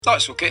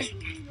That's okay.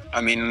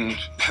 I mean,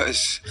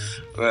 it's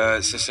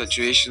a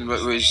situation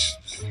that was.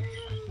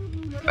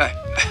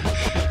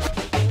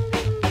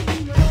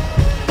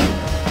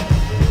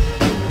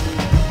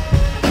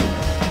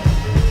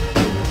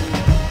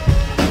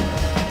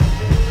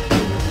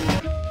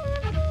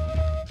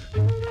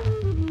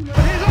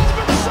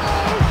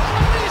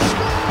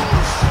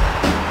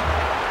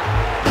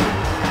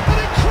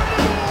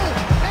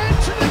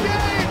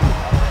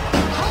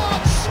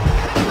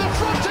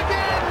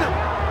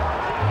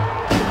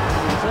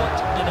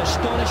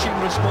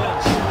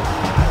 Response. The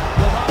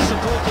Hearts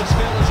supporters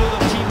felt as though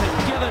their team had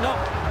given up.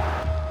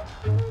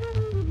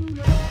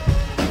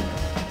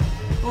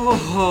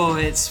 Oh,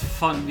 it's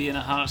fun being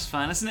a Hearts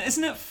fan, isn't it?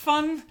 Isn't it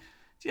fun? Do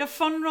you have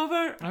fun,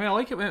 Robert? I mean, I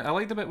like it. I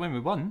liked the bit when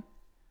we won.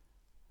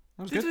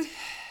 That was Did good. we?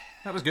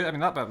 That was good. I mean,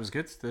 that bit was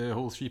good. The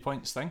whole 3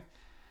 points thing.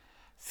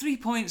 3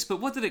 points,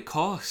 but what did it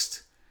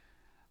cost?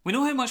 We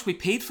know how much we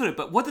paid for it,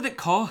 but what did it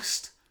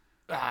cost?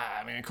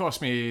 I mean, it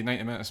cost me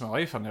 90 minutes of my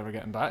life. I'm never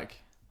getting back.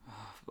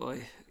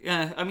 Boy.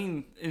 Yeah, I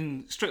mean,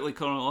 in strictly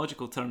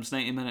chronological terms,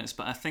 90 minutes,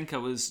 but I think I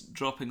was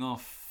dropping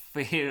off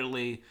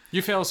fairly...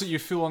 You fell asleep. You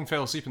full on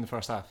fell asleep in the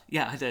first half.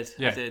 Yeah, I did.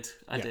 Yeah.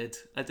 I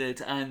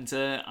did. And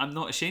I'm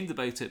not ashamed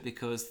about it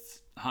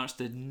because Hearts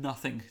did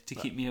nothing to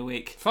keep me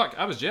awake. Fuck,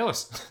 I was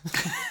jealous.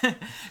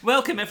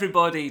 Welcome,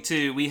 everybody,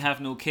 to We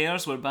Have No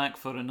Cares. We're back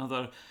for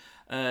another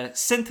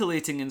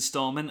scintillating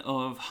instalment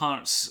of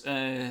Hearts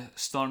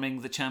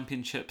storming the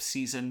Championship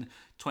season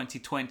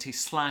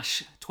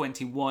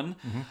 2020/21.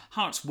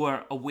 Hearts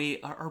were away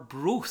at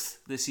Arbroath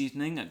this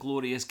evening at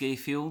glorious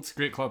Gayfield.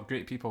 Great club,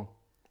 great people.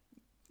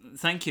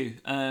 Thank you.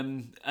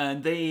 And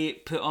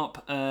they put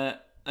up an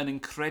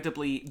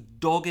incredibly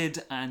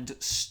dogged and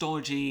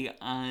stodgy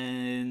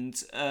and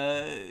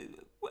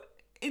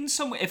in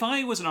some way, if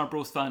I was an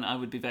Arbroath fan, I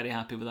would be very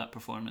happy with that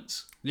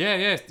performance.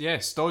 Yeah.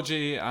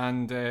 Stodgy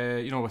and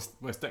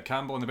with Dick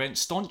Campbell on the bench,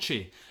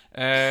 staunchy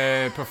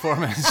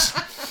performance.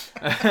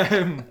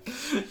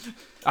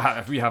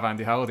 If we have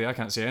Andy Halliday, I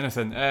can't say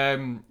anything.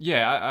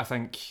 I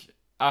think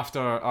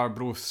after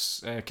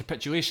Arbroath's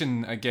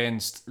capitulation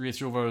against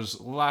Raith Rovers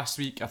last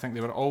week, I think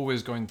they were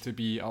always going to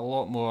be a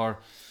lot more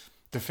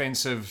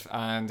defensive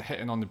and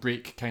hitting on the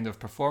break kind of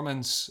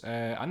performance,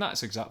 and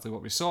that's exactly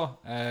what we saw.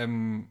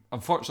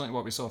 Unfortunately,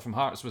 what we saw from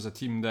Hearts was a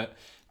team that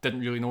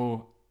didn't really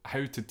know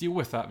how to deal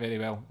with that very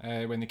well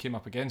when they came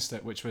up against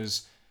it, which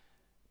was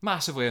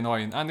massively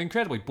annoying and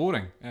incredibly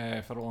boring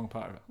for a long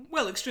part of it.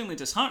 Well, extremely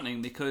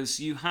disheartening because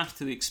you have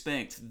to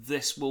expect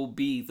this will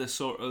be the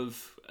sort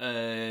of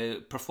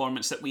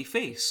performance that we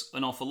face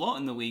an awful lot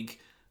in the league,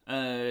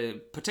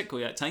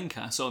 particularly at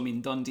Tynecastle. So, I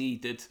mean, Dundee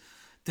did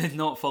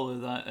not follow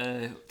that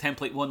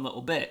template one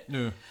little bit.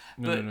 No.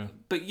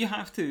 But you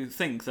have to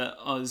think that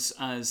us,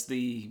 as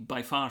the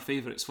by far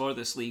favourites for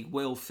this league,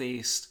 will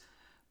face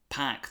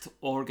packed,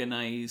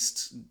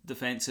 organised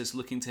defences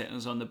looking to hit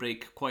us on the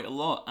break quite a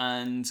lot,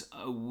 and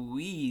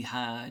we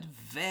had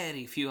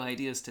very few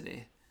ideas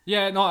today.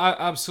 Yeah, no,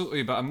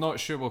 absolutely, but I'm not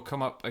sure we'll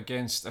come up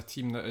against a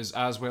team that is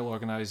as well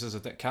organised as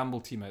a Dick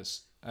Campbell team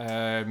is.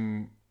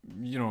 Looking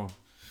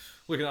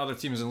at other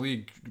teams in the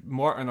league,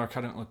 Morton are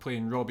currently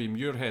playing Robbie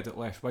Muirhead at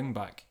left wing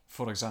back,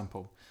 for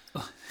example.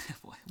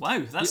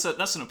 Wow,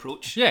 that's an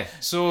approach. Yeah,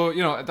 so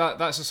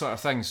that's the sort of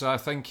thing. So I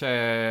think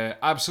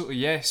absolutely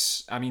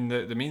yes. I mean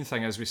the main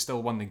thing is we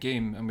still won the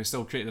game and we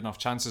still created enough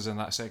chances in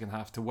that second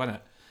half to win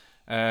it.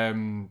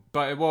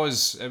 But there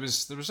was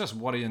just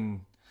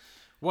worrying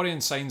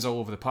signs all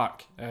over the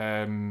park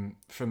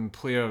from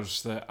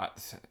players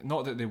that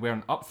not that they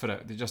weren't up for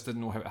it, they just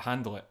didn't know how to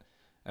handle it.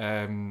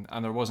 And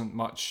there wasn't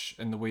much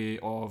in the way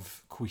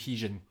of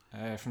cohesion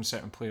from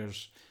certain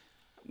players.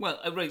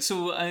 Well, right,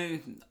 so I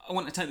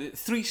want to tell you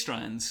 3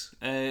 strands.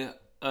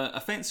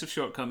 Offensive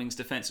shortcomings,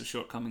 defensive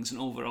shortcomings, and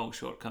overall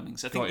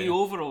shortcomings. I think the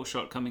overall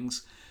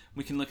shortcomings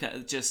we can look at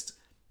it just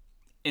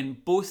in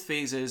both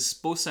phases,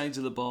 both sides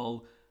of the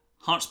ball.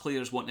 Hearts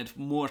players wanted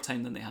more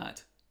time than they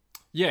had.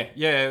 Yeah,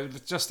 it was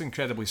just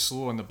incredibly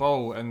slow on the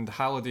ball, and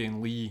Halliday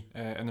and Lee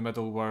in the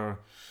middle were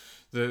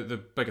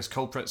the biggest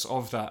culprits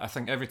of that. I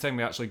think every time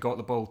we actually got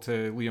the ball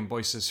to Liam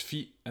Boyce's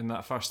feet in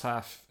that first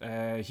half,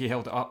 he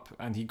held it up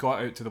and he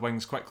got out to the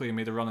wings quickly and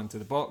made a run into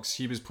the box.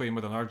 He was playing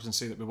with an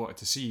urgency that we wanted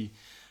to see.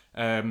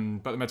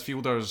 But the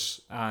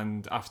midfielders,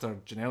 and after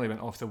Ginnelly went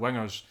off, the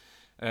wingers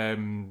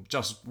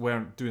just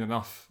weren't doing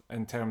enough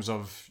in terms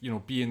of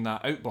being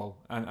that outball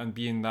and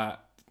being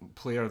that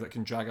player that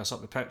can drag us up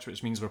the pitch,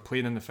 which means we're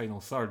playing in the final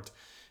third.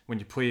 When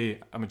you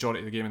play a majority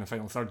of the game in the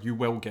final third, you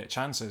will get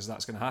chances.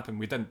 That's going to happen.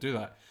 We didn't do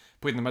that.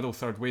 Played in the middle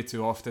third way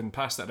too often,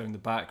 passed it around the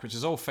back, which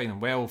is all fine and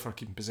well for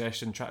keeping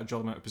possession, try to draw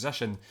them out of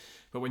position.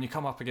 But when you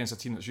come up against a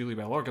team that's really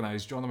well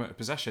organised, drawing them out of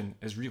position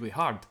is really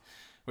hard,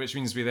 which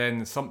means we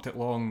then thumped it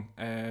long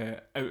out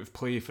of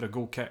play for a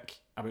goal kick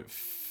about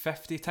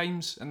 50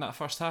 times in that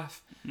first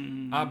half.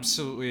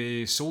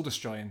 Absolutely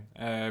soul-destroying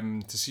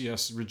to see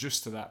us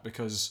reduced to that,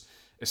 because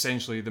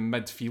essentially the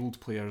midfield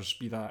players,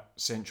 be that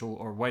central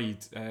or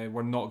wide,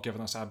 were not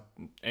giving us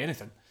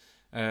anything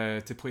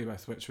to play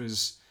with, which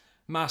was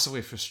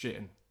massively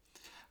frustrating.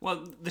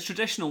 Well, the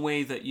traditional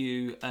way that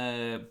you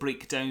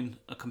break down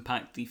a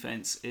compact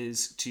defence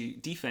is to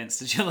defence.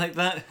 Did you like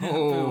that?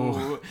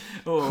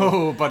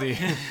 Oh, buddy.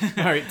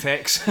 All right,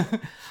 Tex.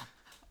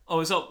 I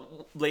was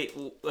up late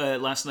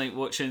last night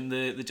watching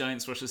the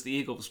Giants versus the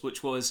Eagles,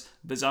 which was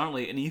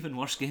bizarrely an even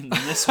worse game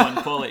than this one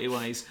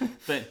quality-wise.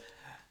 But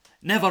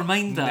never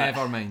mind that.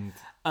 Never mind.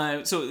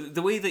 So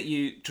the way that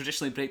you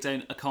traditionally break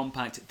down a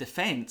compact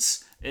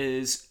defence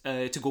is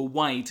to go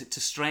wide to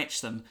stretch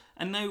them.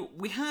 And now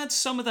we had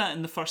some of that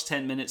in the first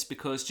 10 minutes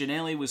because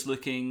Ginnelly was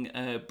looking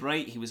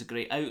bright, he was a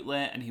great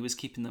outlet and he was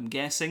keeping them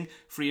guessing.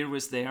 Freer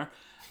was there.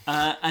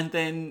 And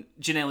then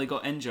Ginnelly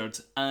got injured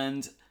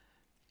and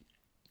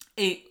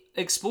it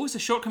exposed a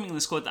shortcoming in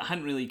the squad that I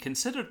hadn't really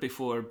considered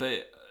before,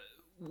 but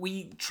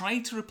we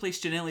tried to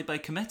replace Ginnelly by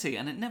committee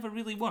and it never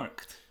really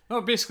worked.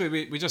 Well,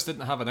 basically, we just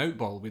didn't have an out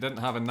ball. We didn't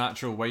have a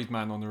natural wide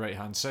man on the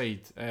right-hand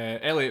side.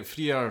 Elliot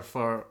Freer,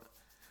 for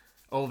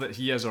all that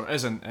he is or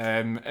isn't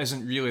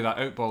really that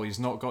out ball. He's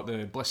not got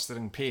the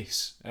blistering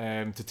pace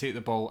to take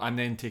the ball and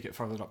then take it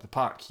further up the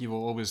park. He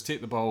will always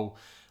take the ball,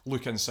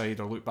 look inside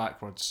or look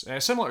backwards.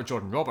 Similar to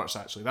Jordan Roberts,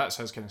 actually. That's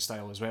his kind of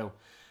style as well.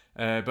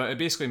 But it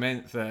basically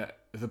meant that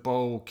the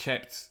ball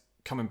kept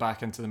coming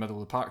back into the middle of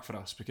the park for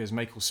us because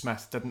Michael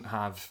Smith didn't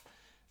have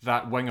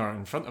that winger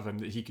in front of him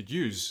that he could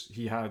use.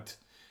 He had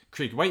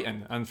Craig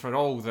Whiten, and for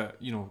all that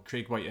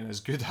Craig Whiten is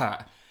good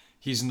at,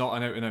 he's not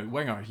an out-and-out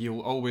winger.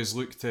 He'll always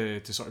look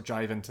to sort of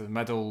drive into the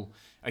middle.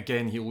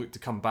 Again, he'll look to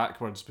come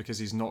backwards because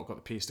he's not got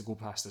the pace to go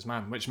past his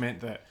man, which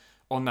meant that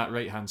on that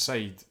right-hand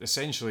side,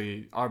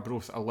 essentially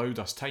Arbroath allowed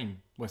us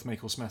time with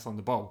Michael Smith on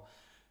the ball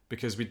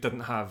because we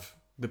didn't have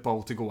the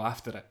ball to go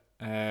after it.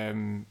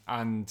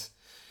 And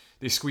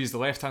they squeezed the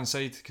left-hand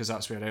side because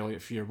that's where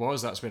Elliot Freer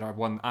was. That's where our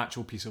one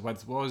actual piece of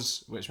width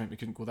was, which meant we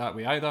couldn't go that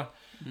way either.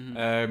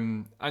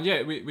 Mm-hmm. And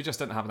yeah, we just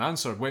didn't have an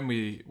answer. When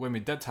we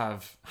did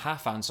have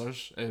half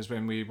answers is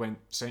when we went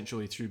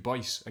centrally through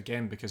Boyce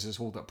again because his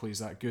hold-up play is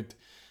that good.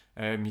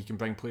 He can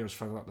bring players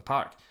further up the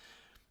park.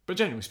 But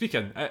generally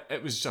speaking,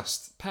 it was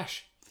just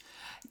pish.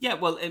 Yeah,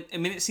 well, I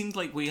mean, it seemed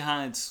like we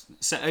had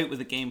set out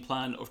with a game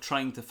plan of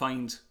trying to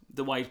find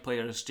the wide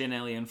players,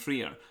 Ginnelly and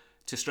Freer,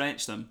 to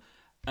stretch them.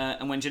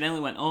 And when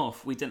Ginnelly went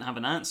off, we didn't have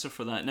an answer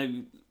for that. Now,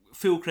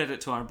 full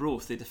credit to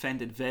Arbroath, they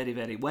defended very,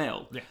 very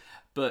well. Yeah.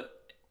 But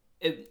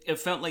it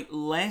felt like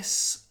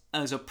less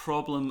as a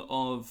problem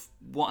of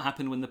what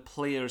happened when the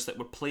players that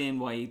were playing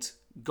wide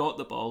got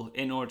the ball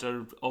in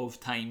order of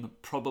time,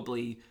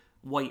 probably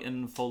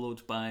Whiten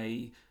followed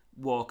by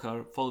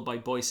Walker, followed by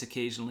Boyce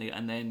occasionally,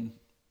 and then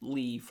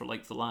Lee for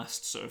like the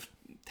last sort of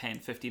 10,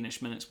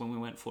 15-ish minutes when we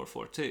went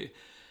 4-4-2.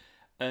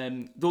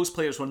 Those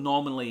players were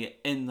nominally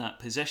in that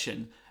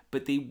position,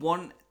 but they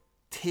weren't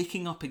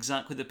taking up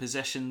exactly the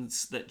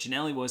positions that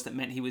Ginnelly was that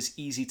meant he was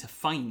easy to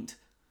find.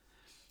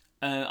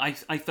 I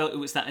felt it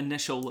was that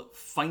initial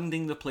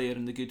finding the player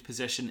in the good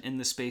position in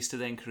the space to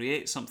then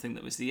create something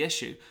that was the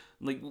issue.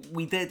 Like,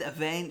 we did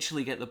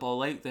eventually get the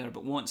ball out there,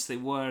 but once they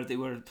were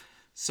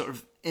sort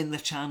of in the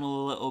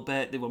channel a little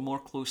bit, they were more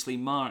closely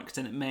marked,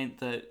 and it meant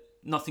that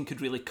nothing could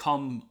really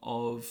come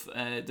of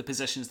the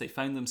positions they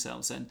found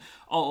themselves in.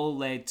 All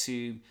led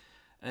to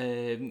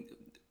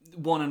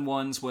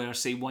one-on-ones where,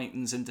 say,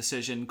 Whiten's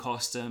indecision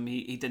cost him.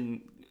 He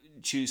didn't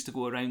choose to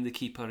go around the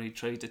keeper. He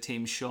tried a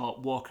tame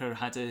shot. Walker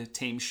had a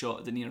tame shot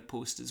at the near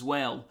post as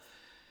well.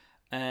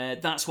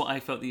 That's what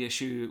I felt the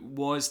issue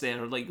was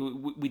there. Like,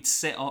 we'd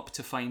set up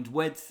to find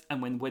width,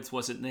 and when width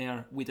wasn't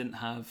there, we didn't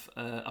have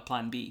a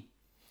plan B.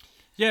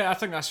 Yeah, I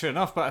think that's fair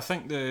enough, but I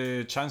think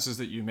the chances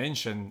that you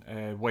mention,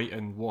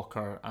 Whiten,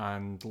 Walker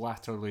and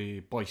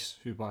latterly Boyce,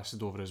 who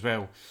blasted over as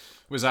well,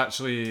 was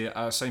actually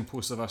a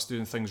signpost of us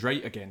doing things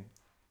right again.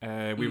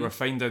 We were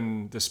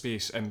finding the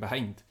space in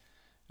behind.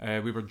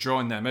 We were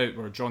drawing them out,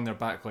 we were drawing their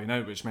backline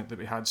out, which meant that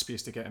we had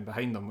space to get in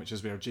behind them, which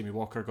is where Jamie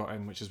Walker got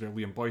in, which is where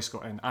Liam Boyce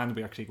got in, and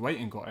where Craig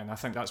Whiten got in. I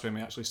think that's when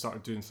we actually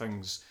started doing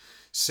things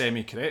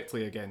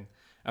semi-correctly again.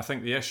 I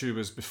think the issue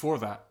was before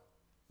that,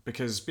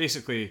 because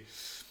basically,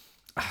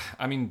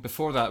 I mean,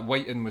 before that,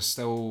 Whiten was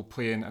still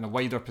playing in a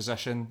wider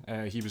position.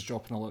 He was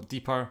dropping a lot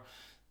deeper.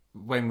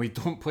 When we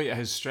don't play to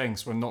his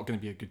strengths, we're not going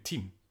to be a good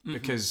team,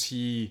 because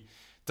he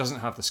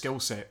doesn't have the skill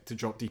set to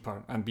drop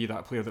deeper and be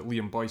that player that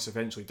Liam Boyce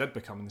eventually did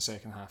become in the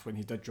second half when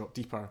he did drop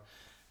deeper.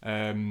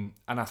 And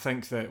I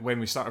think that when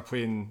we started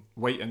playing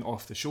Whiten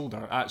off the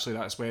shoulder, actually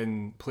that's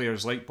when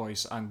players like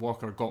Boyce and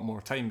Walker got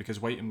more time, because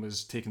Whiten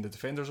was taking the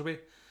defenders away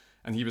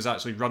and he was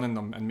actually running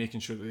them and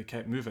making sure that they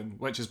kept moving,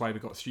 which is why we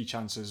got 3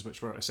 chances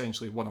which were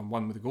essentially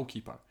one-on-one with the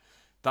goalkeeper.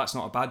 That's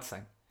not a bad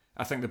thing.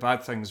 I think the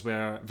bad things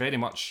were very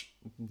much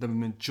the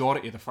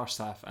majority of the first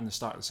half and the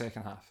start of the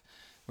second half,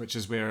 which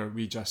is where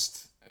we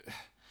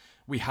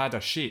had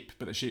a shape,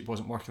 but the shape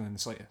wasn't working in the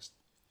slightest.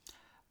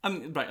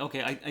 Right,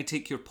 okay, I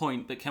take your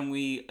point, but can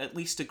we at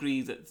least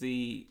agree that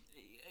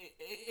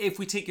if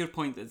we take your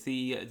point that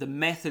the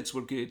methods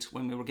were good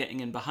when we were getting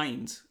in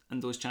behind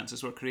and those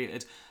chances were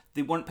created,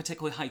 they weren't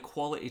particularly high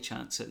quality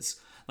chances.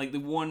 Like, the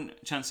one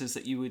chances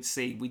that you would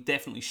say we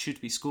definitely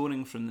should be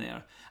scoring from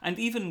there. And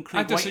even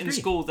Craig Whiting's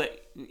goal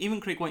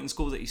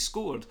that he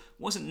scored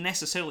wasn't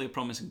necessarily a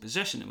promising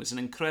position. It was an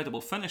incredible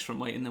finish from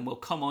Whiting, and we'll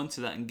come on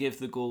to that and give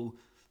the goal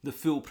the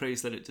full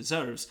praise that it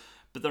deserves.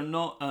 But they're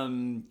not.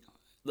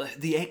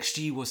 The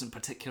XG wasn't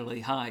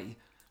particularly high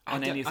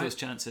on any of those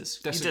chances.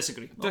 You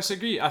disagree?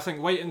 Disagree. I think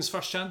Whiting's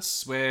first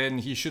chance, when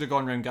he should have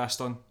gone round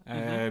Gaston,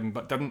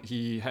 but didn't.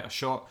 He hit a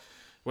shot,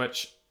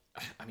 which,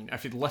 I mean,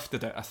 if he'd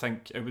lifted it, I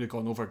think it would have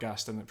gone over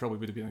Gaston. It probably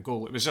would have been a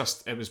goal. It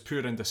was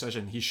pure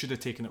indecision. He should have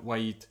taken it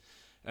wide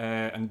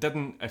and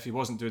didn't. If he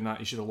wasn't doing that,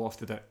 he should have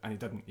lofted it, and he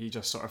didn't. He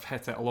just sort of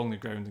hit it along the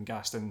ground, and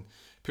Gaston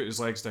put his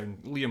legs down.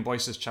 Liam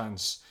Boyce's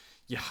chance,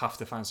 you have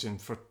to fancy him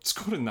for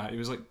scoring that. He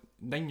was like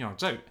 9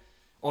 yards out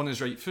on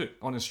his right foot,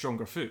 on his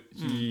stronger foot.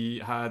 He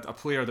had a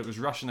player that was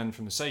rushing in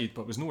from the side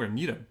but was nowhere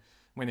near him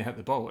when he hit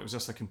the ball. It was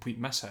just a complete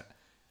miss hit.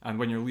 And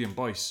when you're Liam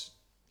Boyce,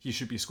 he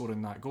should be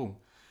scoring that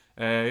goal.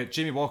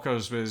 Jamie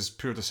Walker's was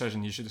poor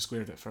decision. He should have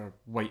squared it for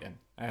Whiting.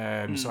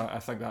 So I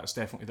think that's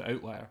definitely the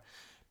outlier.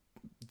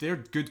 They're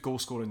good goal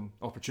scoring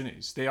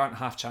opportunities. They aren't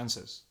half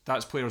chances.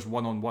 That's players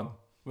 1-on-1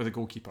 with a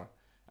goalkeeper.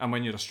 And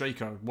when you're a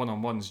striker,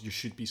 1-on-1s, you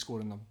should be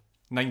scoring them.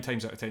 9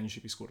 times out of 10, you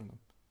should be scoring them.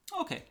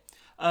 Okay.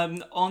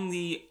 On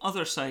the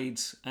other side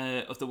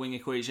of the wing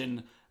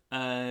equation,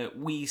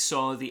 we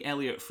saw the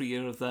Elliot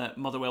Frear that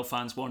Motherwell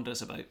fans warned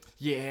us about.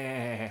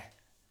 Yeah.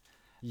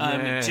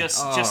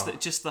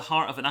 Just the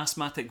heart of an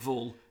asthmatic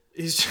vole.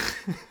 He's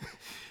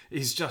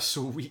just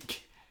so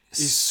weak.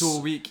 He's so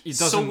weak. He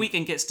doesn't. So weak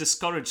and gets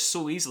discouraged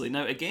so easily.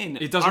 Now again,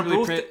 he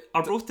doesn't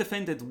Arbroath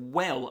defended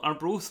well.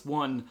 Arbroath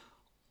won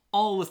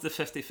all of the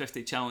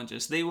 50-50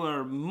 challenges. They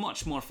were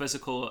much more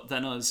physical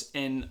than us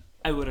in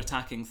our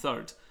attacking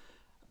third.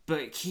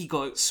 But he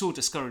got so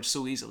discouraged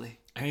so easily.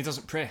 And he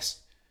doesn't press.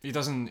 He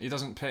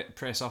doesn't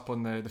press up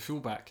on the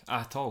fullback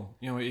at all.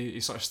 You know, he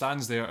sort of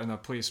stands there in a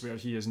place where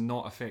he is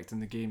not affecting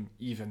the game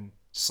even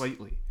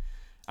slightly.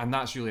 And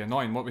that's really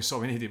annoying. What we saw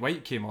when Eddie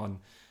White came on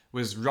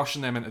was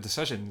rushing them into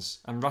decisions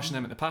and rushing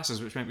them into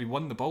passes, which meant we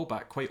won the ball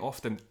back quite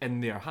often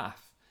in their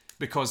half,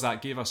 because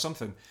that gave us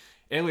something.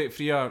 Elliot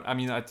Frear, I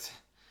mean,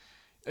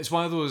 it's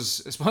one of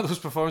those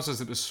performances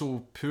that was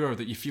so poor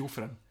that you feel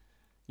for him.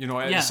 You know,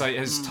 it's like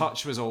his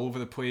touch was all over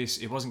the place.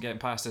 He wasn't getting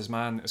past his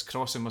man. His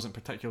crossing wasn't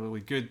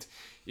particularly good.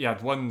 He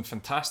had one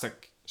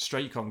fantastic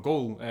strike on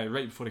goal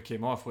right before he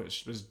came off,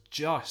 which was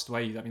just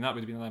wide. I mean, that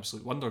would have been an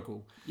absolute wonder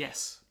goal.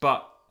 Yes.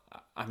 But,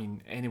 I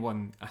mean,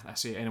 anyone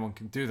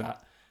can do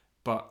that.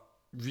 But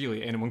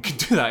really, anyone can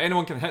do that.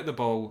 Anyone can hit the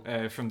ball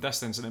from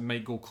distance and it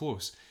might go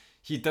close.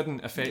 He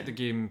didn't affect the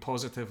game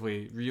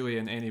positively, really,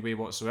 in any way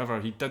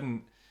whatsoever. He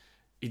didn't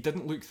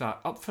look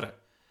that up for it.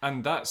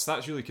 And that's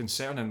really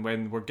concerning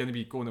when we're going to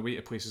be going away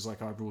to places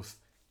like Arbroath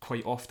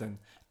quite often,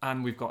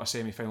 and we've got a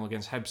semi-final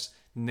against Hibs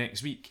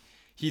next week.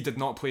 He did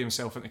not play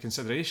himself into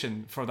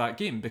consideration for that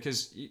game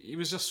because he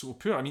was just so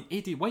poor. I mean,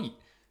 Eddie White,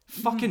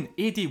 fucking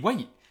Eddie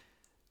White,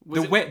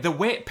 the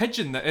wet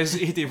pigeon that is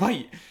Eddie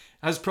White,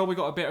 has probably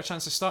got a better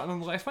chance of starting on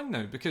the left wing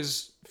now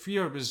because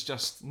Frear was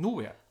just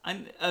nowhere.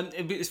 And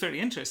it's very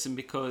interesting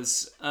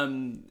because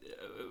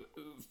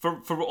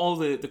for all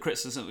the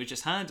criticism we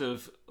just had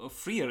of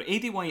Frear,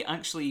 Eddie White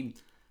actually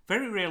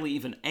very rarely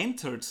even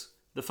entered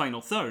the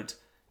final third.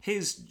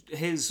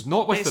 His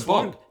not with the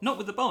ball. Not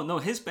with the ball. No,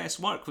 his best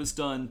work was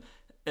done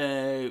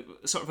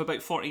sort of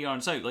about 40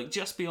 yards out, like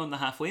just beyond the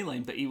halfway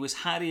line. But he was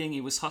harrying,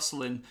 he was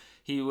hustling,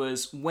 he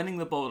was winning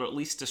the ball, or at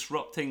least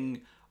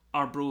disrupting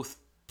Arbroath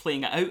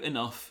playing it out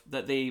enough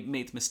that they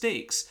made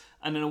mistakes.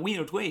 And in a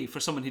weird way, for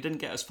someone who didn't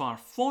get as far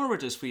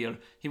forward as Frear,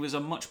 he was a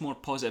much more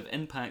positive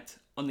impact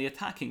on the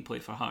attacking play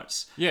for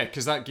Hearts. Yeah,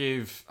 because that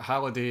gave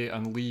Halliday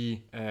and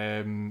Lee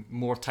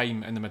more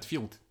time in the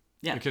midfield.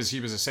 Yeah. Because he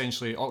was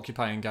essentially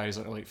occupying guys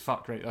that are like,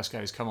 fuck, right, this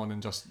guy's come on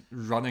and just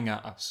running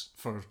at us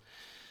for,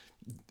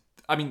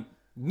 I mean,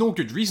 no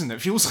good reason,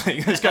 it feels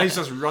like. This guy's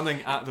just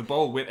running at the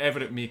ball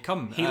wherever it may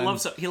come. He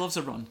loves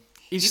a run.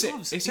 He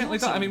certainly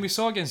does. I mean, we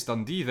saw against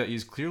Dundee that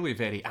he's clearly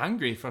very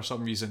angry for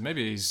some reason.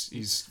 Maybe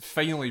he's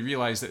finally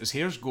realised that his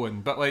hair's going.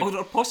 But like,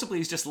 or possibly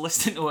he's just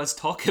listening to us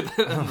talk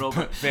about him,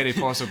 Robert. Very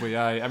possibly,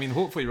 aye. I mean,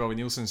 hopefully Robbie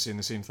Nielsen's saying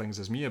the same things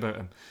as me about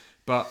him.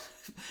 But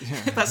yeah.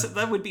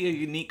 that would be a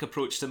unique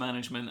approach to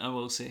management, I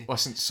will say.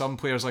 Listen, some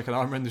players like an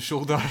arm around the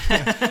shoulder.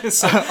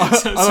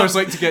 Others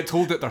like to get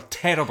told that they're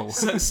terrible.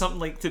 Some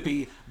like to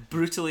be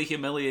brutally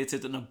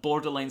humiliated in a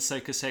borderline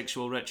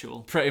psychosexual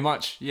ritual. Pretty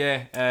much,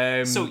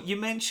 yeah. So you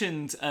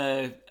mentioned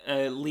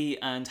Lee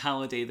and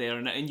Halliday there,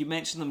 and you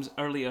mentioned them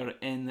earlier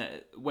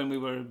when we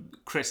were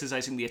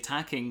criticising the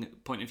attacking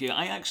point of view.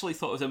 I actually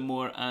thought of them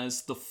more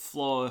as the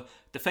flaw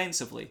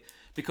defensively.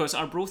 Because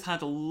Arbroath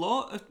had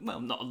not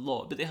a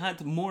lot, but they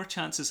had more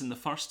chances in the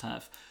first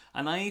half.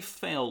 And I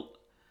felt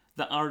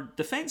that our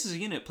defence as a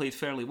unit played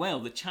fairly well.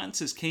 The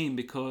chances came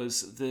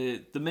because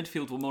the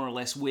midfield were more or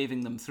less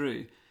waving them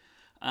through.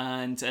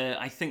 And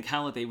I think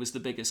Halliday was the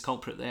biggest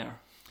culprit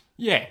there.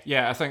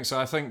 Yeah, I think so.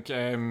 I think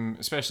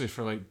especially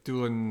for like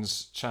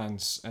Doolan's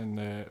chance in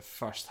the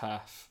first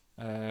half,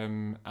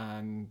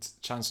 and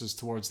chances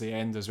towards the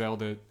end as well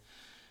that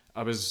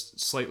I was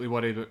slightly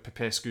worried about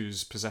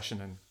Popescu's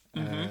positioning.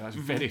 That's a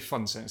very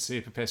fun sentence to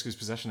say, Popescu's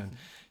positioning.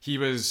 He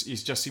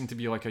just seemed to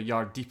be like a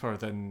yard deeper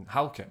than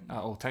Halkett at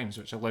all times,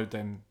 which allowed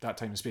them that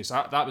time and space.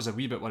 That was a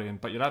wee bit worrying,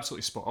 but you're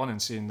absolutely spot on in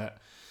saying that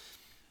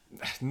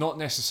not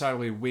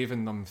necessarily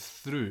waving them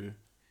through,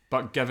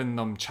 but giving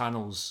them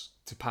channels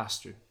to pass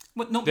through.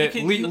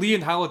 Lee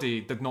and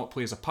Halliday did not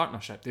play as a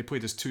partnership. They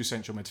played as two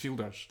central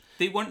midfielders.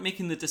 They weren't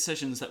making the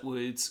decisions that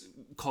would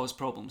cause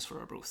problems for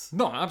Arbroath.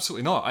 No,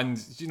 absolutely not. And,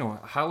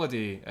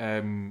 Halliday,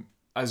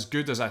 as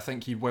good as I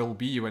think he will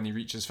be when he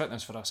reaches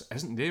fitness for us,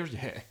 isn't there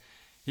yet.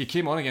 He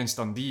came on against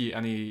Dundee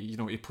and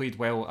he played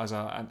well as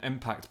an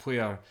impact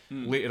player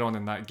later on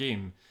in that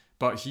game.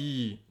 But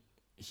he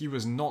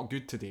was not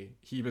good today.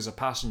 He was a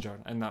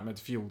passenger in that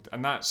midfield.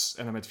 And that's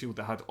in a midfield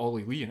that had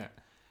Ollie Lee in it.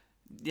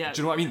 Yeah.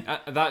 Do you know what I mean?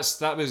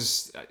 That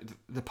was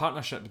the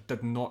partnership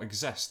did not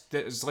exist.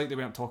 It's like they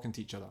weren't talking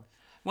to each other.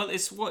 Well,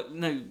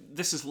 now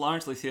this is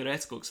largely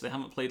theoretical because they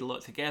haven't played a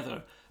lot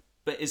together,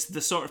 but it's the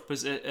sort of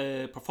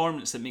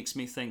performance that makes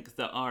me think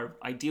that our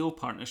ideal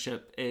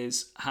partnership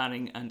is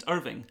Haring and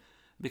Irving,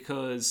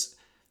 because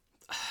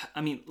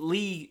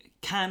Lee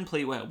can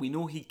play well. We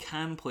know he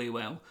can play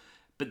well,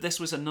 but this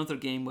was another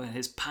game where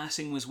his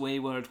passing was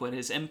wayward, where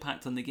his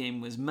impact on the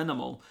game was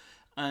minimal,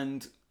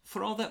 and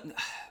for all that.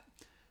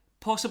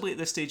 Possibly at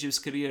this stage of his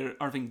career,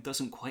 Irving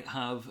doesn't quite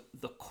have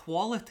the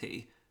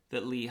quality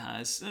that Lee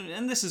has.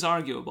 And this is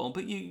arguable,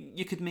 but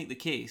you could make the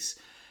case.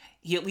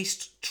 He at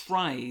least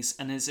tries,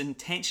 and his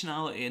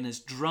intentionality and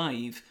his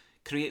drive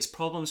creates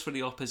problems for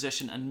the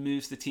opposition and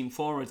moves the team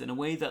forward in a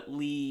way that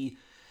Lee,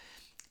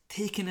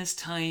 taking his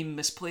time,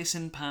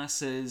 misplacing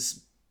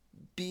passes,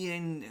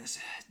 being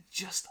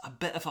just a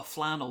bit of a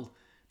flannel,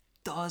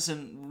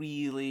 doesn't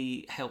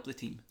really help the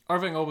team.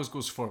 Irving always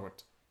goes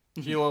forward.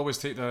 He'll always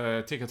take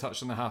a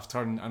touch on the half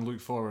turn and look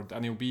forward,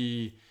 and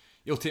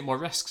he'll take more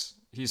risks.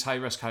 He's high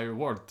risk, high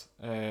reward,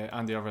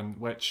 Andy Irving,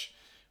 which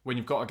when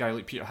you've got a guy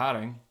like Peter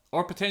Haring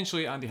or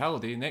potentially Andy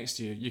Halliday next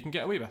to you, you can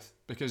get away with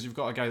because you've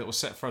got a guy that will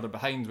sit further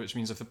behind, which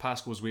means if the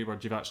pass goes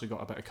wayward, you've actually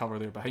got a bit of cover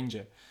there behind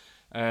you.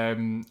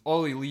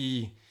 Ollie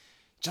Lee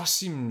just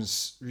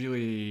seems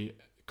really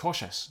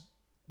cautious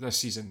this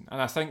season,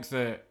 and I think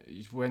that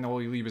when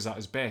Ollie Lee was at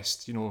his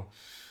best,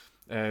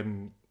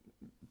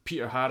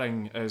 Peter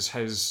Haring is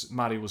his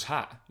Mario's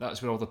hat.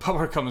 That's where all the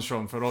power comes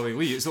from for Ollie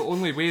Lee. It's the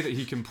only way that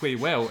he can play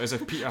well is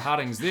if Peter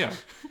Haring's there.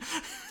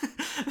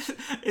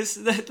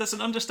 There's an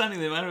understanding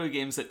of the Mario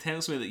games that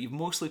tells me that you've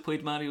mostly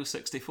played Mario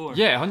 64.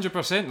 Yeah,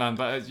 100%, man.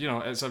 But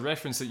it's a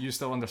reference that you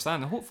still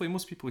understand, and hopefully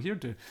most people here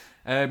do.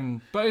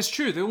 But it's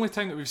true. The only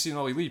time that we've seen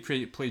Ollie Lee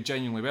play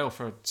genuinely well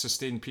for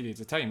sustained periods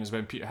of time is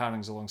when Peter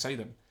Haring's alongside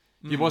him.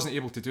 He wasn't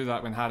able to do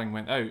that when Haring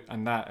went out,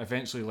 and that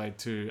eventually led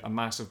to a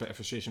massive bit of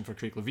frustration for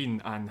Craig Levein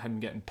and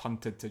him getting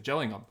punted to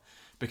Gillingham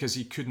because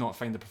he could not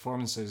find the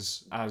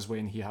performances as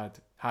when he had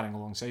Haring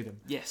alongside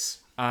him.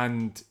 Yes.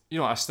 And,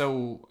 I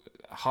still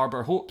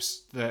harbour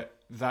hopes that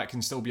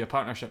can still be a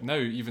partnership now,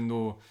 even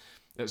though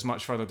it's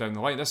much further down the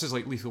line. This is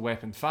like Lethal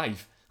Weapon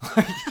 5.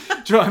 Do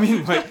you know what I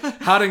mean? Like,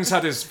 Haring's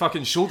had his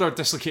fucking shoulder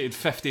dislocated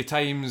 50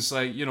 times,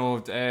 Ollie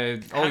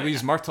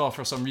Lee's Murtaugh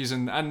for some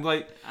reason, and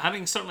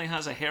Haring certainly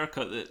has a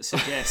haircut that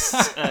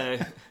suggests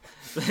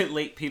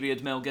late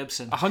period Mel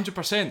Gibson.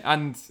 100%,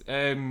 and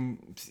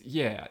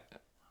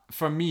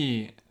for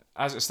me,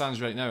 as it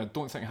stands right now, I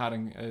don't think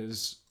Haring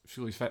is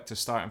fully fit to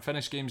start and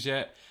finish games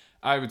yet.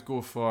 I would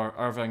go for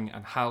Irving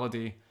and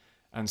Halliday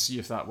and see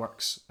if that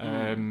works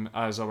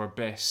as our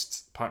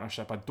best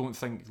partnership. I don't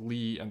think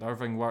Lee and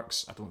Irving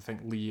works. I don't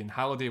think Lee and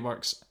Halliday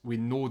works. We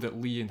know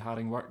that Lee and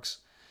Haring works.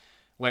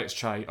 Let's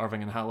try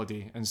Irving and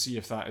Halliday and see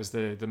if that is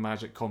the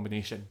magic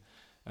combination.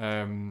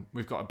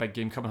 We've got a big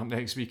game coming up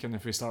next week, and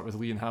if we start with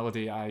Lee and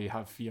Halliday, I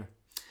have fear.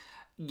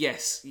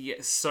 Yes,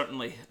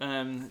 certainly.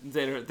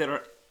 There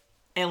are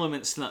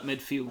elements to that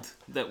midfield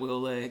that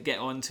we'll get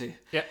onto.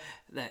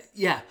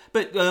 Yeah.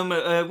 But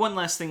one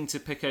last thing to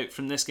pick out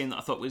from this game that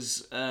I thought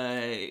was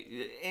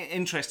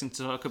interesting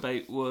to talk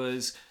about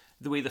was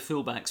the way the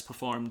fullbacks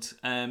performed.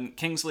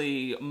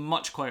 Kingsley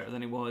much quieter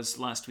than he was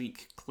last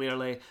week,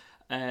 clearly.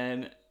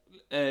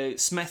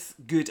 Smith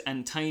good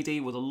and tidy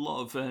with a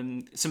lot of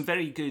some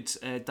very good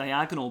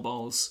diagonal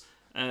balls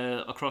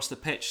across the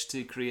pitch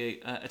to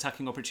create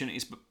attacking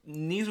opportunities, but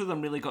neither of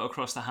them really got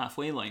across the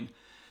halfway line.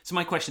 So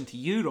my question to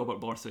you, Robert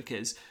Borthwick,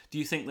 is do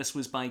you think this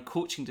was by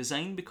coaching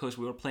design because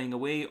we were playing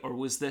away, or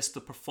was this the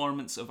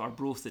performance of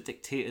Arbroath that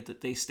dictated that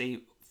they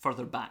stay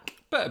further back?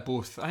 Bit of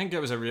both. I think it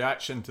was a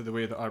reaction to the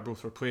way that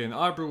Arbroath were playing.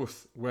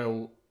 Arbroath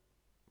will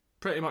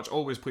pretty much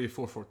always play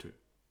 4-4-2.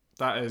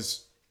 That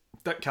is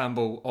Dick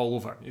Campbell all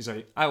over. He's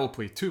like, I will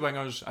play 2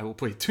 wingers, I will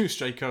play 2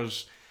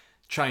 strikers,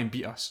 try and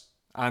beat us.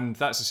 And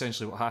that's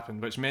essentially what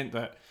happened, which meant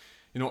that,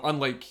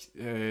 unlike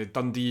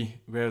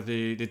Dundee, where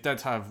they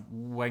did have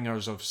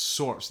wingers of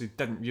sorts, they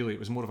didn't really. It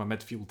was more of a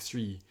midfield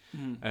 3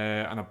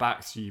 and a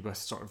back 3 with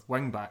sort of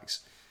wing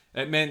backs.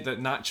 It meant that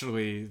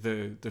naturally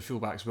the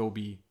fullbacks will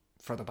be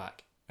further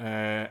back.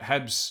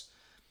 Hibs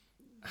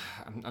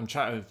I'm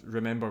trying to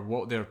remember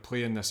what they're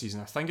playing this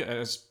season. I think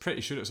it's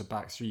pretty sure it's a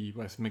back three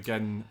with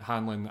McGinn,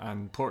 Hanlon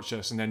and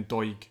Porteous, and then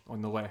Doig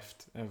on the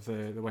left of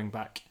the wing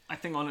back. I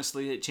think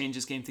honestly it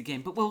changes game to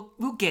game, but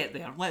we'll get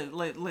there.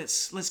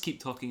 Let's keep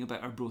talking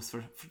about Arbroath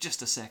for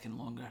just a second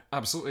longer.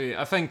 Absolutely.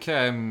 I think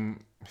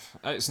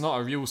it's not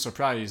a real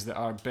surprise that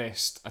our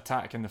best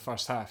attack in the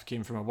first half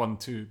came from a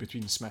 1-2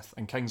 between Smith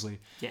and Kingsley.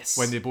 Yes.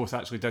 When they both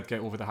actually did get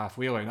over the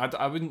halfway line.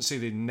 I wouldn't say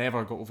they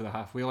never got over the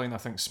halfway line. I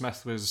think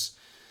Smith was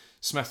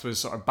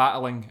sort of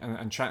battling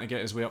and trying to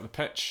get his way up the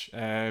pitch,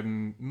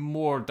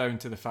 more down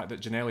to the fact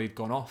that Ginnelly had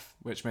gone off,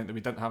 which meant that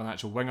we didn't have an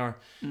actual winger.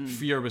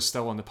 Freer was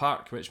still on the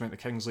park, which meant that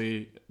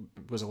Kingsley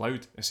was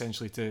allowed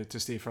essentially to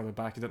stay further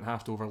back. He didn't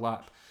have to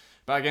overlap.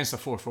 But against a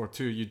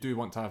 4-4-2, you do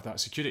want to have that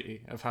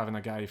security of having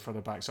a guy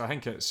further back. So I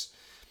think it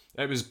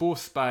was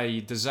both by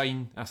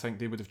design. I think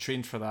they would have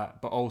trained for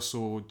that, but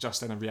also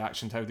just in a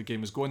reaction to how the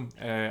game was going.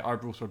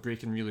 Arbroath were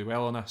breaking really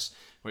well on us,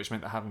 which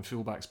meant that having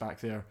fullbacks back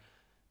there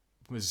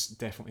was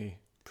definitely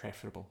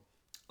preferable.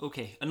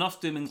 Okay,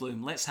 enough doom and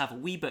gloom. Let's have a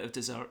wee bit of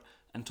dessert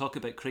and talk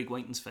about Craig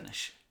Whiting's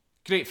finish.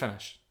 Great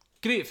finish,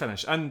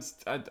 and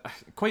I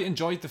quite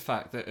enjoyed the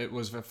fact that it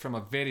was from a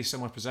very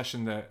similar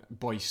position that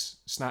Boyce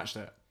snatched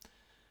it.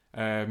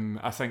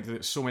 I think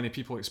that so many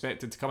people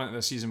expected to come into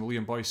this season with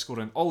Liam Boyce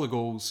scoring all the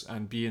goals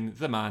and being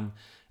the man,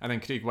 and then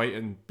Craig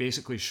Whiting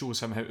basically shows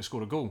him how to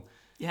score a goal.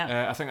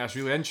 Yeah, I think that's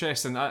really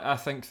interesting. I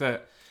think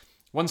that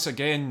once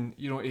again,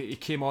 you know, he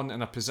came on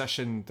in a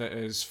position that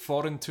is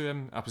foreign to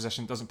him, a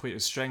position that doesn't play to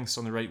his strengths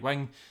on the right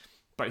wing,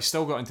 but he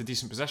still got into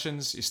decent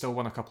positions. He still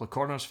won a couple of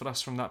corners for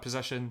us from that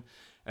position.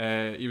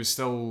 He was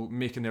still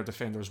making their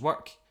defenders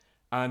work.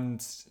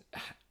 And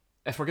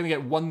if we're going to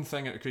get one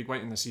thing out of Craig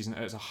Whiting this season,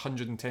 it's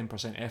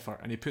 110% effort.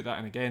 And he put that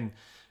in again.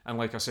 And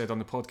like I said on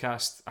the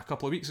podcast a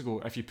couple of weeks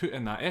ago, if you put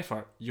in that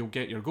effort, you'll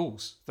get your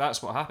goals.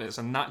 That's what happens. It's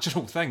a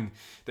natural thing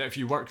that if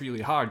you work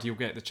really hard, you'll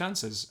get the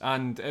chances.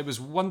 And it was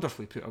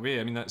wonderfully put away.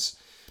 I mean, it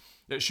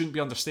shouldn't be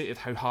understated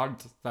how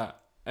hard that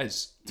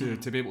is to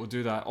be able to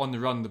do that on the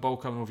run, the ball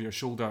coming over your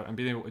shoulder and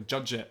being able to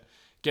judge it,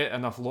 get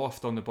enough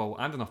loft on the ball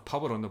and enough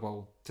power on the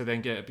ball to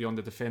then get it beyond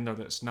the defender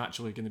that's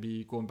naturally going to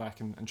be going back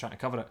and trying to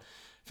cover it.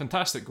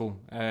 Fantastic goal.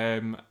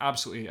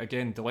 Absolutely,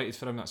 again, delighted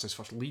for him. That's his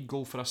first league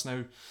goal for us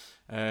now.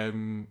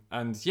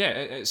 And yeah,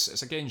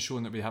 it's again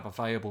showing that we have a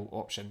viable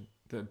option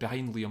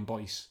behind Liam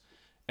Boyce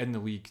in the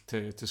league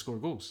to score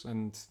goals.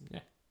 And yeah,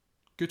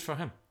 good for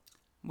him.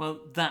 Well,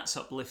 that's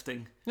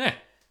uplifting. Yeah.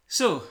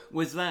 So,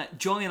 with that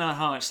joy in our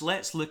hearts,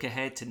 let's look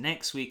ahead to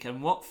next week.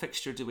 And what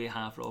fixture do we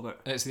have,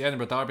 Robert? It's the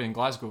Edinburgh Derby in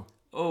Glasgow.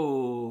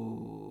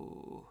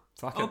 Oh.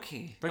 Fuck it.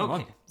 Okay. Bring it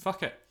on.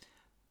 Fuck it.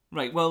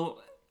 Right,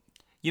 well,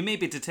 you may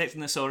be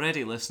detecting this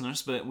already,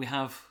 listeners, but we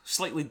have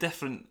slightly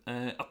different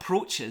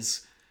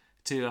approaches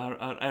to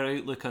our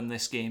outlook on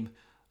this game.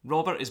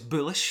 Robert is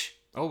bullish.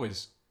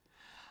 Always.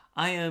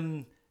 I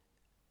am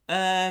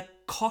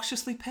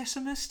cautiously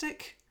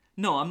pessimistic.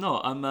 No, I'm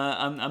not.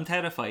 I'm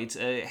terrified.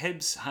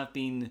 Hibs have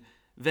been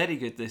very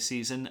good this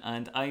season,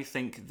 and I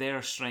think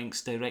their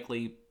strengths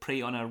directly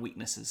prey on our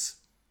weaknesses.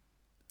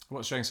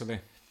 What strengths are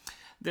they?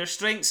 Their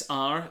strengths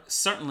are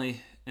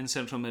certainly in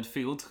central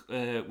midfield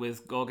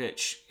with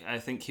Gogic. I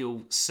think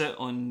he'll sit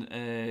on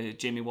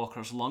Jamie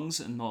Walker's lungs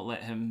and not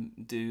let him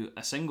do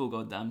a single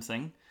goddamn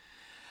thing.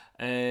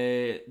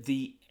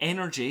 The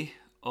energy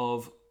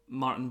of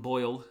Martin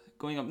Boyle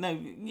going up now,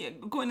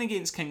 going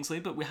against Kingsley,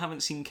 but we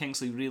haven't seen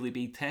Kingsley really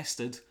be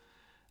tested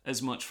as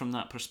much from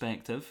that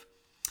perspective.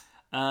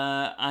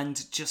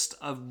 And just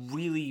a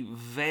really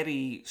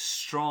very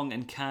strong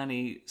and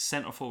canny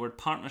centre forward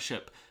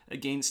partnership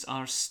against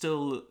our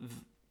still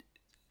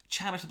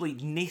charitably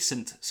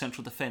nascent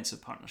central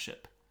defensive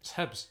partnership. It's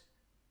Hibs.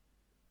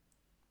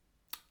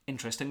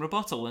 Interesting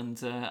rebuttal, and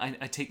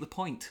I take the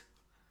point.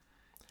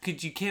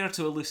 Could you care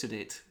to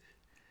elucidate?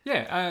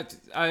 Yeah,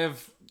 I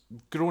have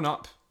grown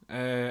up in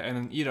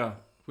an era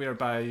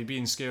whereby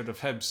being scared of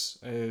Hibs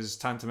is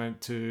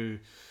tantamount to,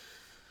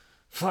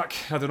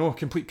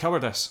 complete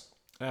cowardice.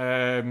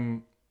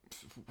 Never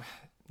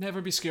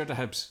be scared of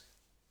Hibs.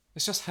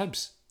 It's just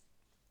Hibs.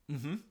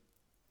 Mm-hmm.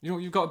 You know,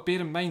 you've got to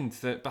bear in mind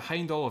that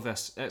behind all of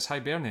this, it's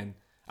Hibernian.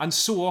 And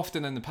so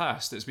often in the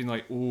past, it's been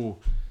like, oh,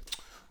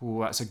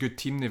 that's a good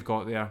team they've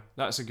got there.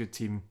 That's a good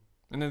team.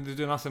 And then they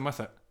do nothing with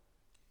it.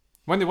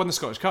 When they won the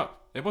Scottish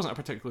Cup, it wasn't a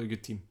particularly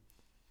good team.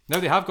 Now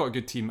they have got a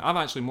good team. I'm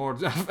actually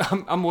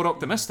I'm more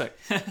optimistic.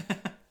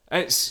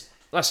 It'll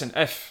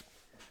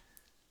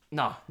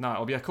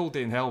be a cold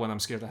day in hell when I'm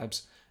scared of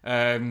Hibs.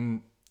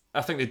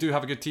 I think they do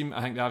have a good team.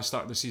 I think they have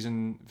started the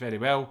season very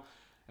well.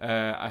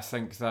 I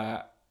think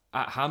that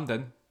at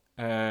Hampden,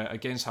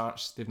 against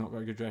Hearts, they've not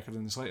got a good record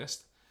in the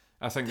slightest.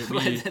 I think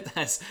that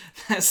that's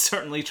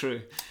certainly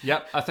true.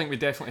 Yep, I think we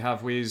definitely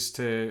have ways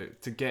to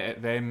get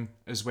at them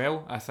as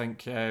well. I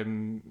think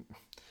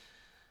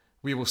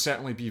we will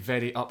certainly be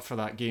very up for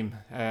that game.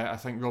 I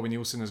think Robbie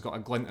Neilson has got a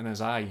glint in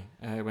his eye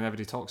whenever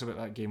he talks about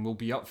that game. We'll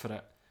be up for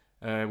it.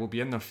 We'll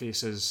be in their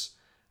faces,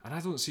 and I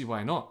don't see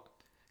why not.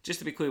 Just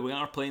to be clear, we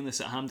are playing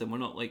this at Hampden. We're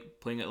not like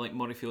playing it like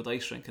Murrayfield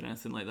Ice Rink or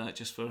anything like that.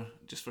 Just for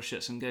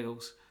shits and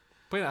giggles.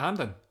 Playing at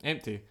Hampden,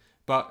 empty.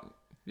 But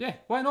yeah,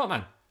 why not,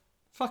 man?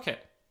 Fuck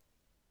it.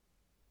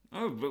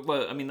 Oh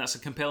well, I mean that's a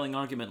compelling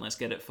argument. Let's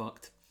get it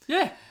fucked.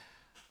 Yeah.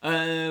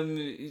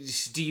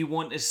 Do you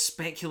want to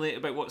speculate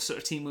about what sort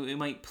of team we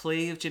might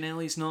play if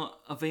Ginnelly's not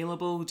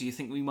available? Do you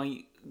think we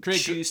might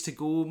choose to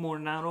go more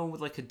narrow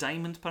with like a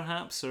diamond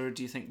perhaps, or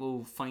do you think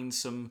we'll find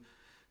some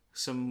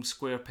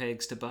square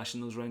pegs to bash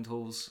in those round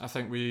holes? I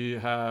think we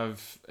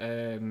have.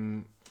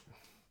 Rowan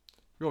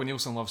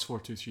Nielsen loves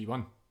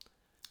 4-2-3-1.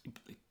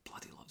 He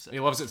bloody loves it. He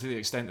loves it to the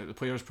extent that the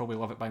players probably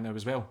love it by now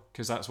as well,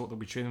 because that's what they'll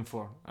be training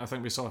for. I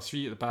think we saw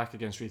 3 at the back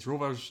against Raith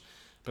Rovers,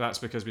 but that's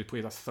because we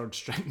played a third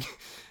string,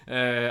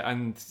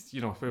 and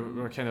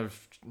we're kind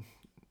of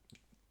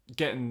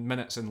getting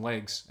minutes and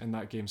legs in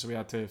that game, so we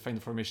had to find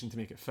a formation to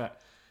make it fit.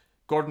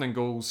 Gordon in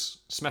goals,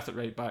 Smith at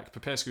right back,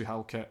 Popescu,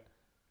 Halkett,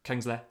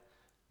 Kingsley.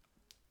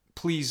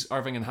 Please,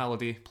 Irving and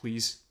Halliday.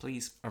 Please,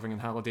 Irving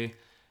and Halliday.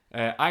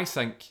 I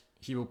think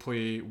he will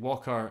play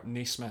Walker,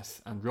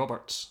 Naismith, and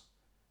Roberts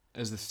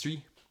as the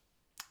 3,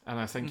 and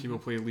I think he will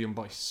play Liam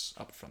Boyce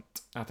up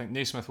front. I think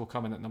Naismith will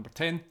come in at number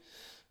 10.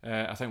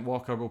 I think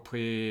Walker will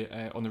play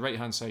on the right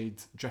hand side,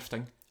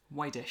 drifting,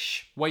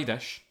 wide-ish,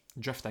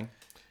 drifting,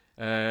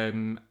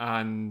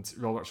 and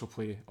Roberts will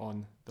play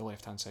on the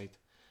left hand side.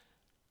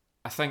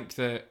 I think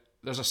that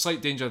there's a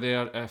slight danger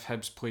there if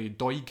Hibs play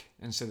Doig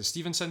instead of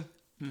Stevenson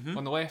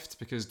on the left,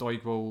 because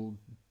Doig will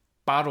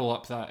barrel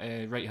up that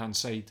right hand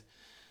side,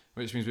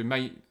 which means we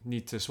might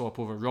need to swap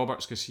over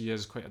Roberts because he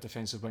is quite a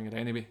defensive winger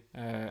anyway,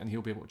 and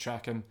he'll be able to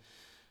track him.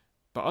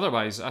 But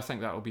otherwise, I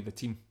think that will be the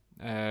team.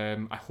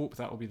 I hope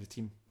that will be the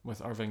team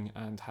with Irving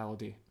and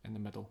Halliday in the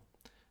middle.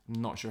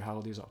 I'm not sure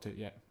Halliday's up to it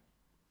yet.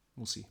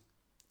 We'll see.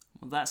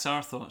 Well, that's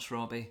our thoughts,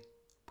 Robbie.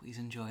 Please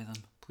enjoy them.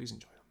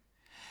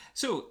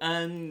 So,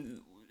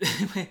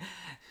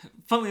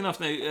 funnily enough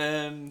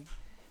now,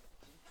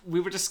 we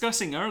were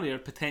discussing earlier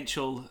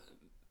potential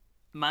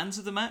men's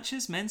of the match,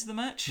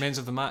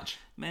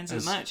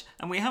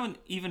 and we haven't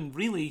even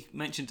really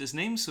mentioned his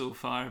name so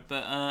far,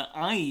 but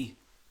I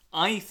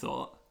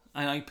thought,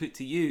 and I put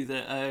to you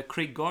that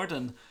Craig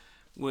Gordon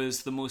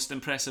was the most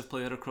impressive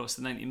player across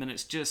the 90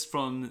 minutes, just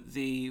from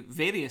the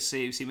various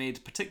saves he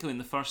made, particularly in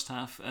the first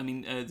half. I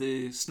mean,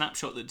 the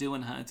snapshot that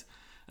Doolan had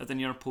at the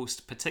near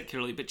post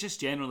particularly, but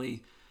just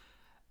generally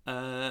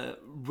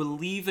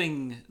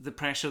relieving the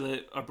pressure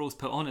that Arbroath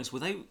put on us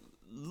without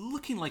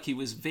looking like he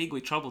was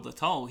vaguely troubled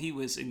at all. He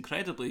was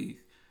incredibly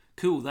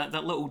cool. That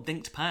little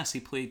dinked pass he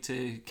played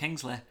to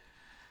Kingsley.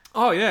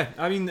 Oh yeah,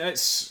 I mean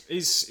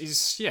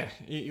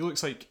he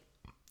looks like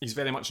he's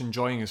very much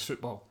enjoying his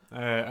football,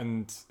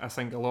 and I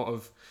think a lot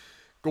of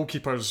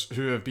goalkeepers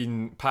who have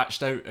been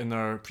patched out in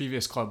their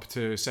previous club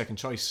to second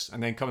choice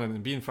and then coming in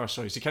and being first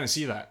choice, you kind of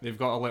see that they've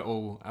got a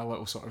little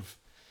sort of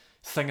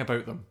thing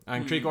about them,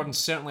 and Craig Gordon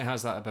certainly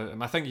has that about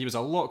him. I think he was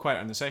a lot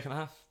quieter in the second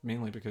half,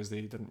 mainly because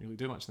they didn't really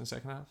do much in the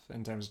second half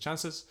in terms of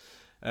chances.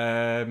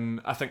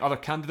 I think other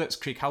candidates,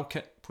 Craig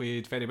Halkett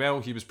played very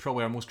well. He was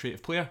probably our most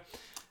creative player.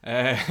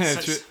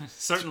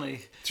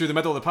 Certainly. Through the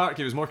middle of the park,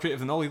 he was more creative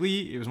than Ollie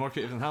Lee. He was more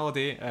creative than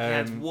Halliday. He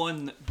had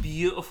one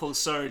beautiful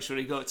surge where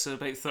he got to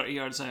about 30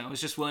 yards out. I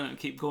was just wanting to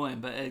keep going,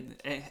 but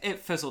it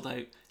fizzled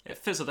out. It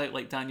fizzled out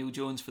like Daniel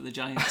Jones for the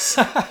Giants.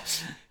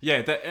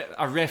 Yeah,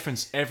 a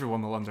reference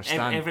everyone will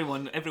understand.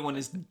 Everyone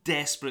is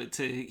desperate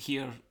to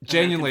hear.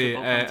 Genuinely,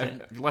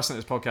 listen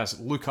to this podcast,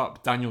 look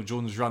up Daniel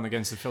Jones' run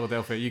against the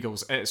Philadelphia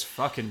Eagles. It's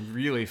fucking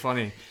really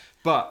funny.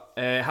 But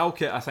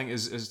Halkett, I think,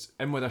 is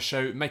in with a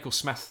shout. Michael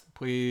Smith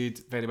played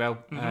very well.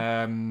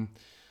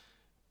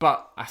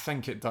 But I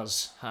think it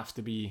does have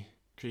to be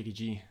Craigie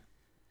G.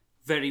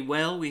 Very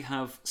well. We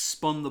have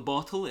spun the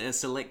bottle. It has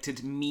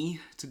selected me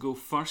to go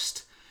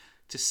first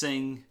to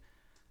sing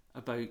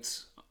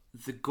about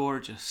the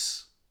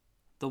gorgeous,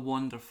 the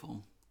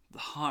wonderful, the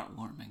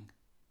heartwarming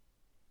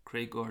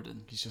Craig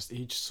Gordon. He's just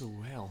aged so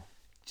well.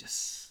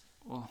 Just,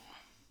 oh.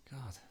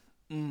 God.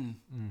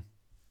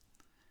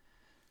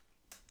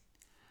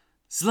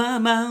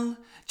 Slamal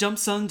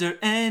jumps under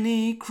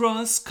any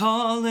cross.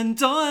 Colin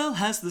Doyle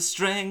has the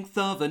strength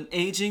of an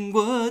aging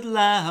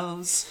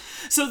woodlouse.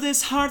 So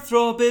this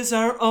heartthrob is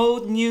our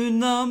old new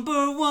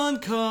number one,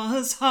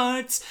 'cause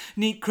hearts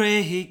need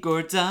Craig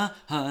Gordon.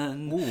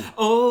 Ooh.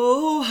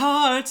 Oh,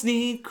 hearts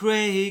need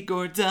Craig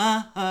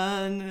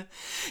Gordon.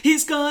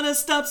 He's gonna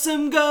stop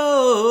some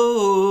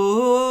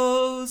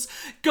goals.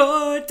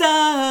 Gordon.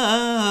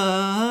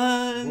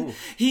 Ooh.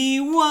 He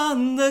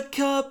won the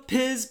cup,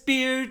 his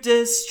beard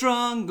is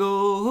strong.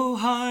 Oh,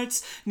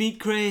 hearts need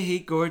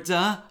Craig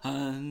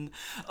Gordon.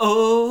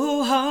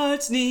 Oh,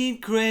 hearts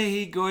need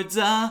Craig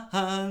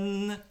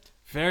Gordon.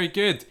 Very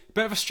good.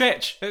 Bit of a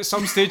stretch at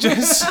some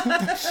stages.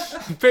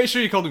 I'm pretty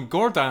sure you called him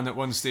Gordon at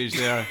one stage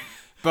there.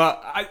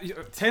 But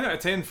 10 out of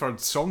 10 for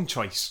song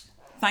choice.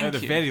 Thank you. At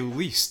the very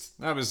least.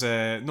 That was,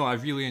 no, I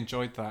really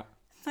enjoyed that.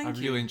 I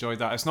really enjoyed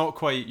that. It's not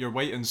quite your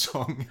Whiting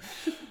song.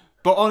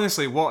 But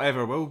honestly,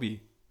 whatever will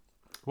be.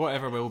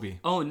 Whatever will be.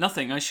 Oh,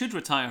 nothing. I should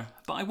retire,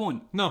 but I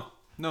won't. No.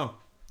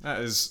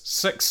 That is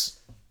 6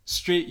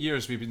 straight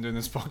years we've been doing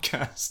this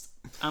podcast.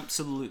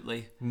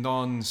 Absolutely.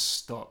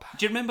 Non-stop.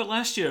 Do you remember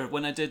last year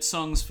when I did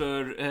songs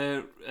for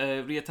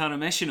Ryotaro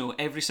Meshino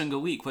every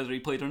single week, whether he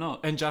played or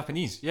not? In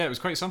Japanese. Yeah, it was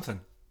quite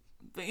something.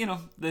 But, you know,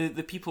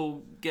 the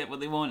people get what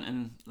they want,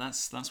 and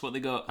that's what they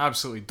got.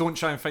 Absolutely. Don't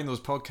try and find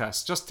those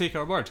podcasts. Just take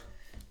our word.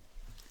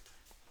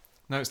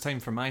 Now it's time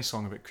for my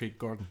song about Craig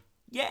Gordon.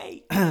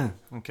 Yay!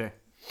 Okay.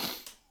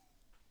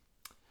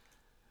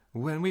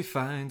 When we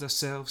find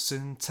ourselves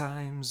in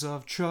times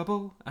of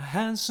trouble, a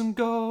handsome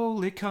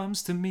goalie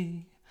comes to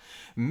me,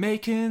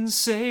 making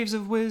saves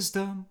of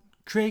wisdom,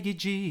 Craigie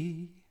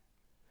G.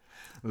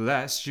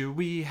 Last year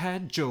we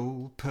had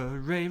Joel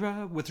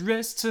Pereira with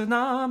wrists and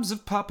arms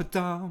of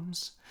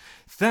poppadoms.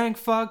 Thank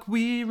fuck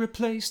we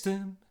replaced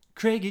him,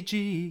 Craigie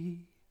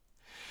G.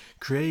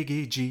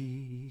 Craigie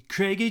G,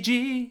 Craigie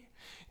G,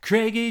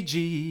 Craigie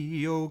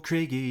G, oh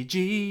Craigie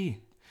G.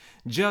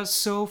 Just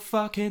so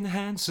fucking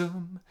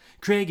handsome,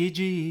 Craigie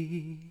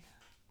G.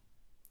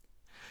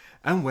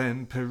 And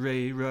when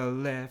Pereira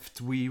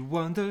left, we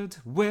wondered,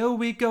 will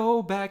we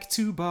go back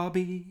to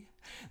Bobby?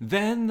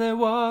 Then there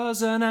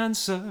was an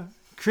answer,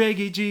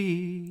 Craigie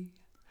G.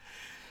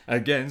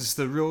 Against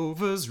the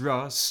Rovers,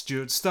 Ross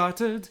Stewart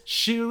started,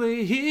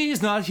 surely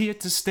he's not here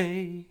to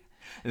stay.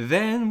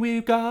 Then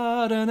we've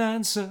got an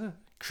answer,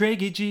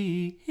 Craigie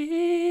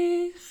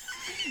G.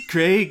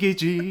 Craigie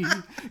G,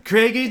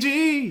 Craigie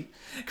G,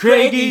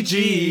 Craigie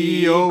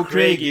G, oh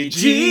Craigie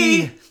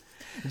G.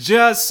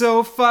 Just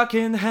so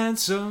fucking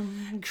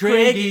handsome,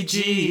 Craigie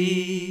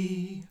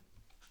G.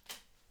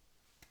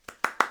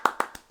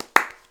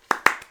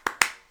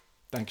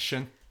 Thanks,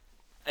 Shin.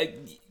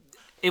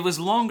 It was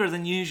longer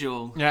than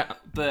usual. Yeah.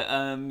 But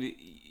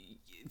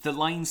the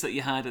lines that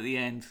you had at the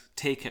end,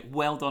 take it.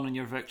 Well done on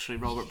your victory,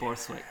 Robert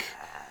Borthwick.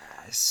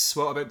 Yes.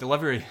 What about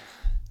delivery?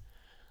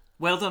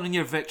 Well done on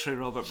your victory,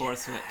 Robert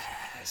Borthwick.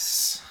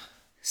 Yes.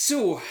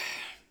 So,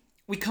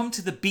 we come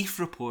to the beef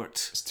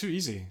report. It's too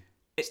easy.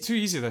 It's too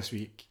easy this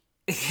week.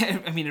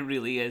 I mean, it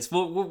really is.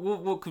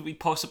 What could we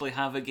possibly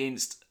have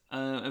against,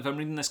 if I'm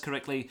reading this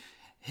correctly,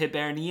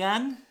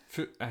 Hibernian?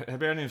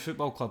 Hibernian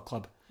Football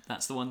Club.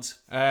 That's the ones.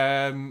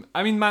 I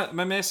mean,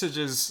 my message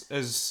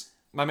is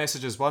my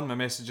message is one. My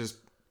message is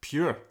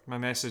pure. My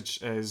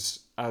message is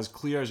as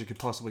clear as you could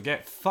possibly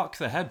get. Fuck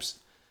the Hibs.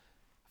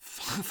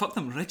 Fuck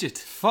them rigid.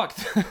 Fuck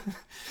the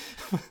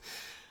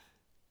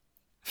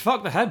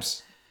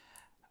Hibs.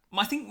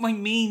 I think my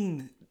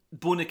main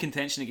bone of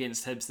contention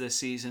against Hibs this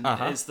season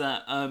is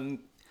that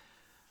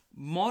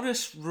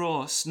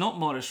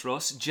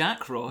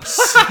Jack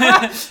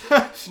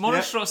Ross.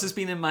 Morris Ross has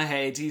been in my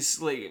head.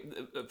 He's like,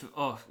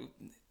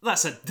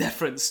 that's a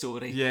different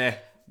story. Yeah.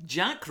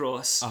 Jack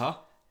Ross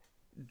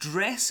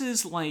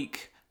dresses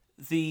like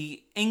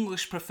the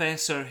English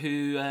professor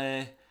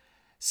who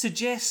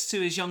suggests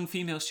to his young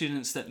female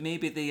students that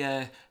maybe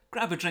they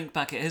grab a drink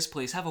back at his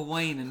place, have a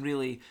wine, and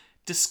really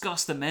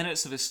discuss the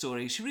merits of his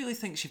story. She really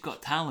thinks you've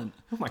got talent.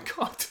 Oh my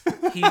god.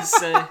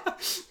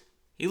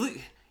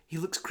 He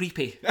looks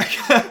creepy.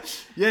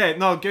 Yeah,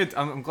 no, good.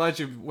 I'm glad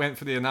you went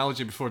for the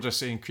analogy before just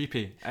saying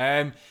creepy.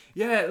 Yeah,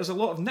 there's a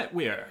lot of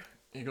knitwear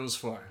he goes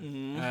for.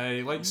 Mm-hmm.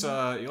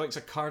 He likes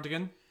a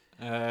cardigan.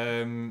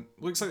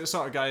 Looks like the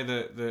sort of guy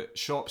that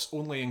shops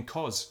only in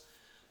COS.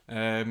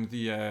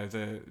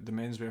 The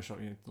menswear shop.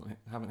 You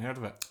haven't heard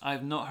of it?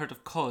 I've not heard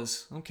of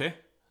COS. Okay.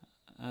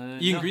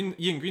 Ian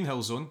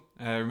Greenhill's Zone.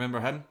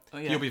 Remember him? Oh,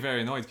 yeah. He'll be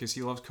very annoyed because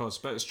he loves COS,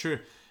 but it's true.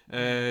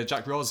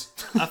 Jack Ross.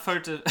 I've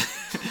heard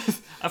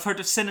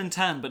of Sin and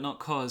Tan, but not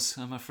COS,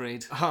 I'm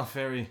afraid. Ah,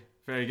 very,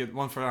 very good.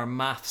 One for our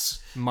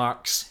maths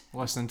marks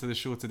listening to the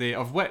show today,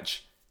 of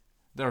which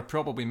there are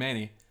probably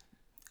many.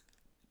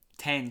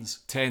 Tens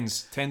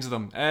of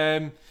them.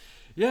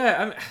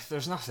 Yeah,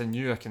 there's nothing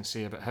new I can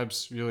say about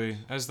Hibs, really,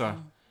 is there?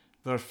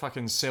 They're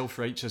fucking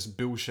self-righteous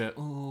bullshit.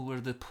 Oh, we're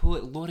the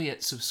poet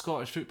laureates of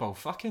Scottish football.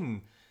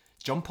 Fucking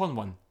jump on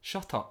one.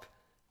 Shut up.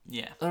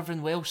 Yeah.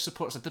 Irvine Welsh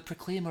supports the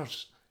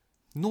Proclaimers.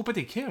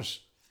 Nobody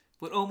cares.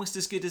 We're almost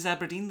as good as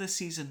Aberdeen this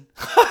season.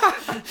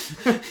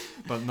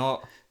 But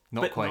not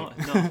quite.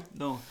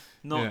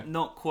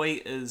 Not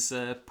quite as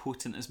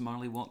potent as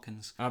Marley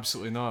Watkins.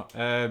 Absolutely not.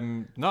 Fuck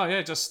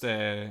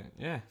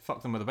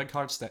them with a big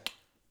hard stick.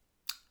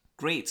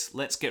 Great.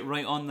 Let's get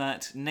right on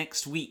that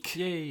next week.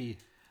 Yay.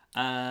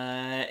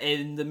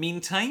 In the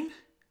meantime,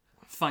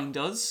 find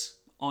us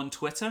on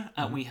Twitter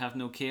at We Have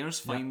No Cares.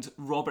 Find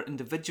Robert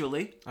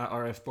individually at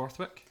RF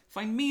Borthwick.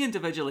 Find me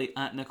individually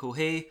at Nick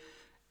O'Hay.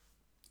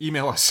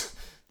 Email us.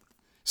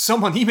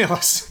 Someone email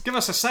us. Give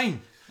us a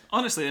sign.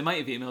 Honestly, they might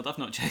have emailed. I've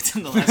not checked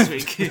in the last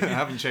week. I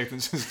haven't checked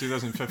in since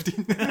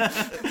 2015.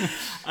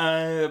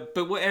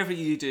 But whatever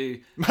you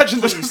do, imagine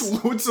there's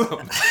loads of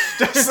them.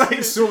 Just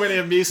like so many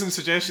amazing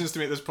suggestions to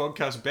make this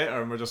podcast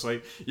better, and we're just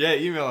like, yeah,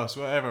 email us,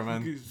 whatever,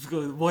 man.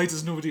 Why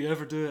does nobody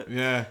ever do it?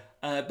 Yeah.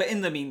 But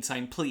in the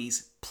meantime,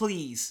 please fuck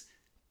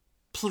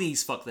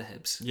the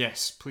Hibs.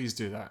 Yes, please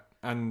do that.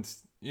 And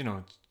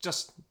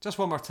just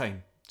one more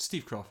time,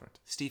 Steve Crawford.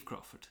 Steve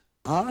Crawford.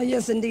 Ah,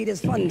 yes, indeed,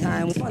 it's fun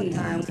time.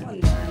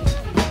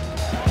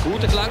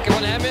 Gute Flanke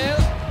von Hemmel.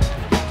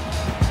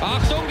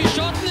 Achtung, die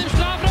Schotten im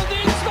Strafraum,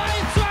 den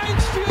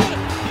 2:1 für.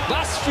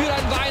 Was für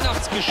ein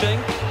Weihnachtsgeschenk.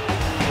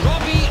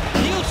 Robbie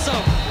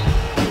Nilsson.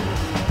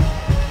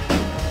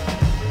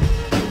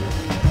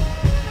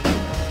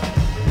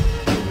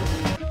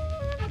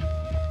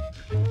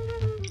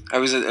 How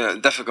was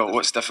it difficult?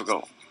 What's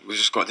difficult? We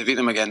just got to beat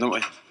them again, don't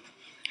we?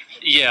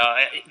 Yeah,